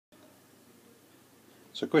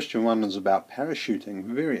So question 1 is about parachuting.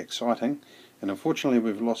 Very exciting, and unfortunately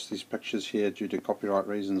we've lost these pictures here due to copyright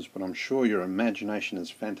reasons, but I'm sure your imagination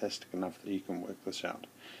is fantastic enough that you can work this out.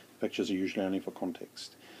 The pictures are usually only for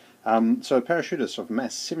context. So a parachutist of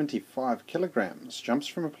mass 75 kilograms jumps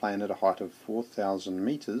from a plane at a height of 4,000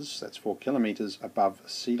 meters, that's 4 kilometers above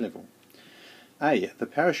sea level. A. The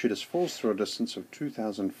parachutist falls through a distance of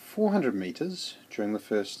 2,400 meters during the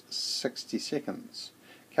first 60 seconds.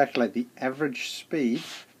 Calculate the average speed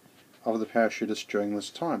of the parachutist during this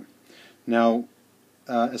time. Now,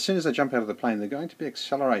 as soon as they jump out of the plane, they're going to be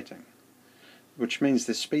accelerating, which means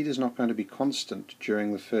their speed is not going to be constant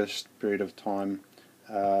during the first period of time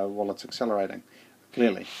while it's accelerating,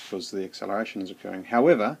 clearly, because the acceleration is occurring.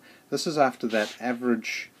 However, this is after that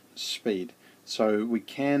average speed, so we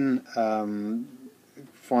can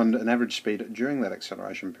find an average speed during that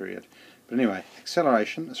acceleration period. But anyway,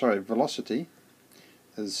 velocity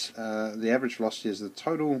is the average velocity is the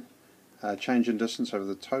total change in distance over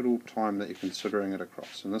the total time that you're considering it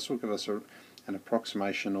across, and this will give us an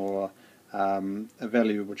approximation or a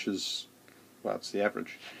value which is, well, it's the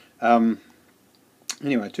average.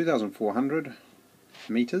 Anyway, 2,400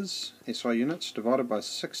 meters SI units divided by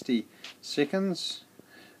 60 seconds.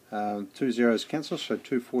 2 zeros cancel, so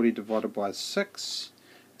 240 divided by 6,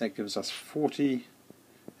 that gives us 40,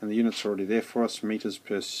 and the unit's already there for us, meters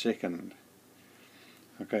per second.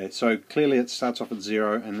 Okay, so clearly it starts off at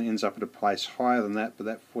 0 and ends up at a place higher than that, but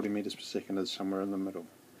that 40 meters per second is somewhere in the middle.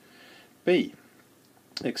 B.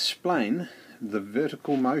 Explain the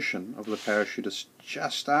vertical motion of the parachutist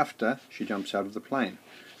just after she jumps out of the plane,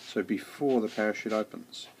 so before the parachute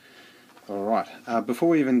opens. Alright, before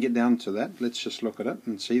we even get down to that, let's just look at it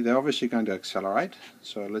and see. They're obviously going to accelerate,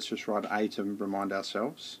 so let's just write A to remind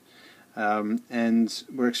ourselves. And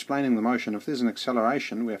we're explaining the motion. If there's an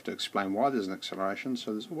acceleration, we have to explain why there's an acceleration,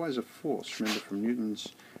 so there's always a force. Remember from Newton's,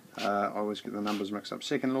 I always get the numbers mixed up,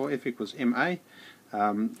 second law, F equals ma.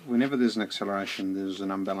 Whenever there's an acceleration, there's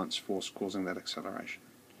an unbalanced force causing that acceleration.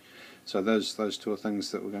 So those two are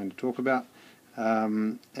things that we're going to talk about,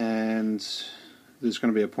 and there's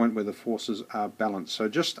going to be a point where the forces are balanced. So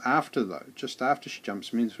just after she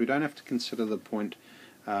jumps means we don't have to consider the point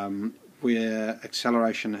where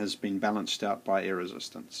acceleration has been balanced out by air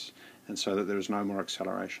resistance, and so that there is no more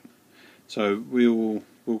acceleration. So we'll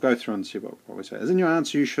go through and see what we say. As in your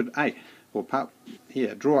answer, you should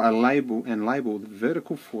draw a label and label the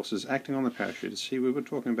vertical forces acting on the parachute. See, we were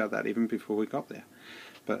talking about that even before we got there,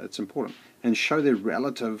 but it's important. And show their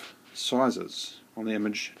relative sizes on the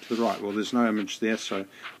image to the right. Well, there's no image there, so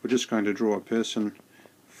we're just going to draw a person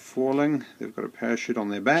falling. They've got a parachute on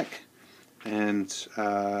their back, and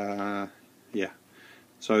yeah,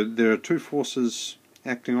 so there are two forces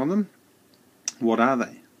acting on them. What are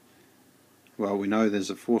they? Well, we know there's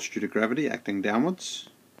a force due to gravity acting downwards,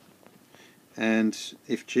 and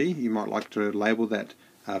Fg, you might like to label that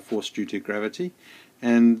force due to gravity,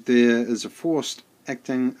 and there is a force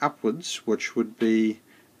acting upwards, which would be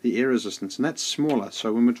the air resistance, and that's smaller.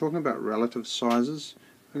 So when we're talking about relative sizes,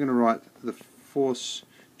 we're going to write the force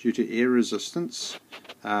due to air resistance.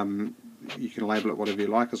 You can label it whatever you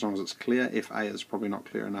like as long as it's clear. Fa is probably not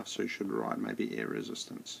clear enough, so you should write maybe air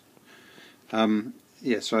resistance.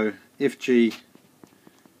 Yeah, so Fg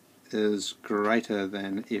is greater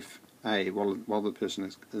than Fa while the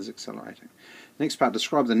person is accelerating. Next part,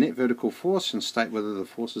 describe the net vertical force and state whether the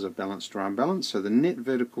forces are balanced or unbalanced. So the net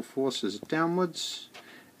vertical force is downwards,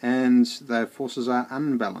 and the forces are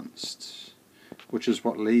unbalanced, which is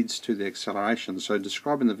what leads to the acceleration. So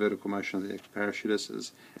describing the vertical motion of the parachutist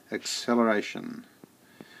is acceleration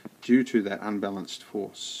due to that unbalanced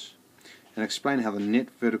force. And explain how the net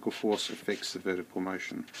vertical force affects the vertical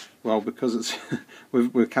motion. Well, because it's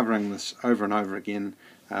we're covering this over and over again,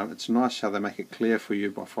 it's nice how they make it clear for you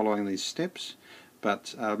by following these steps,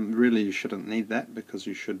 but really you shouldn't need that, because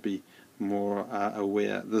you should be more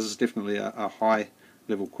aware. This is definitely a high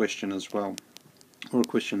level question as well, or a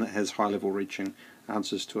question that has high level reaching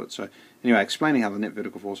answers to it. So anyway, explaining how the net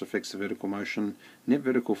vertical force affects the vertical motion. Net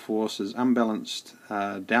vertical force is unbalanced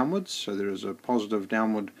downwards, so there is a positive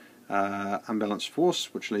downward unbalanced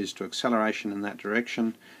force which leads to acceleration in that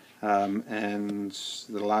direction, and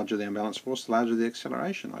the larger the unbalanced force, the larger the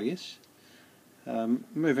acceleration, I guess.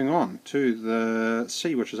 Moving on to the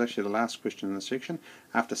C, which is actually the last question in the section.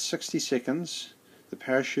 After 60 seconds, the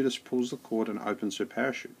parachutist pulls the cord and opens her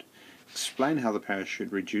parachute. Explain how the parachute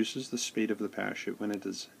reduces the speed of the parachute when it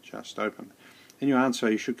is just opened. In your answer,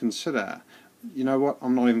 you should consider, you know what,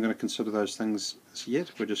 I'm not even going to consider those things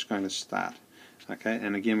yet, we're just going to start. Okay,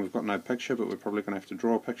 and again, we've got no picture, but we're probably going to have to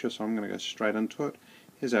draw a picture, so I'm going to go straight into it.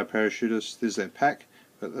 Here's our parachutist, there's their pack,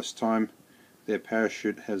 but this time their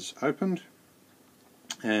parachute has opened,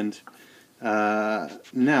 and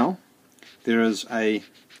now there is a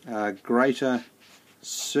greater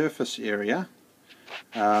surface area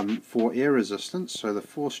for air resistance, so the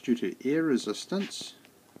force due to air resistance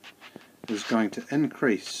is going to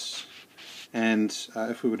increase, and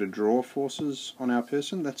if we were to draw forces on our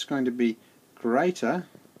person, that's going to be greater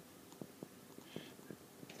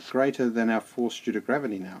than our force due to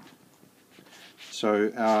gravity now.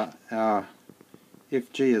 So our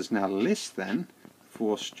Fg is now less than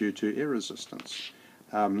force due to air resistance,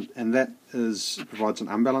 and that provides an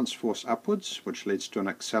unbalanced force upwards, which leads to an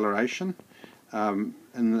acceleration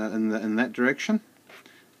in that direction.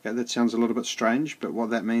 Okay, that sounds a little bit strange, but what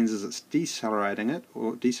that means is it's decelerating it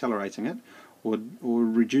or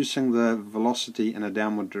reducing the velocity in a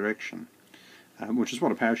downward direction, which is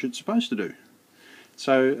what a parachute's supposed to do.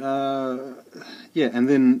 So yeah, and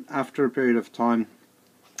then after a period of time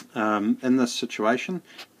in this situation,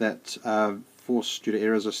 that force due to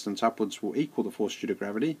air resistance upwards will equal the force due to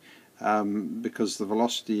gravity, because the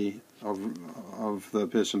velocity of the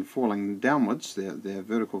person falling downwards, their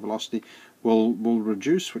vertical velocity, will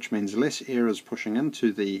reduce, which means less air is pushing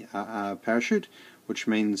into the parachute, which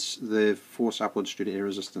means the force upwards due to air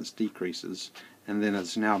resistance decreases, and then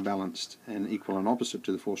it's now balanced and equal and opposite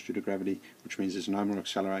to the force due to gravity, which means there's no more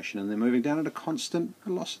acceleration and they're moving down at a constant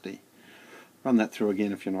velocity. Run that through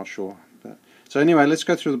again if you're not sure. So anyway, let's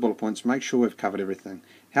go through the bullet points, make sure we've covered everything.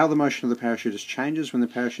 How the motion of the parachutist changes when the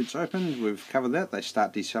parachute's open, we've covered that. They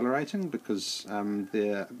start decelerating because they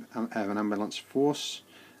have an unbalanced force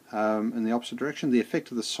in the opposite direction. The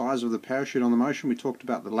effect of the size of the parachute on the motion, we talked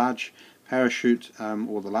about the large parachute,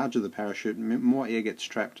 or the larger the parachute, more air gets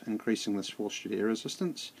trapped, increasing this force due to air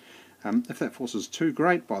resistance. If that force is too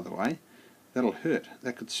great, by the way, that'll hurt.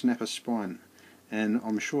 That could snap a spine. And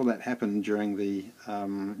I'm sure that happened during the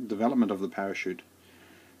development of the parachute.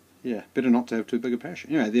 Yeah, better not to have too big a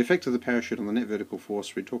parachute. Anyway, the effect of the parachute on the net vertical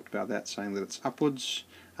force, we talked about that, saying that it's upwards,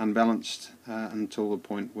 unbalanced, until the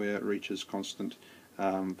point where it reaches constant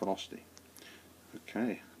velocity.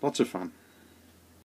 Okay, lots of fun.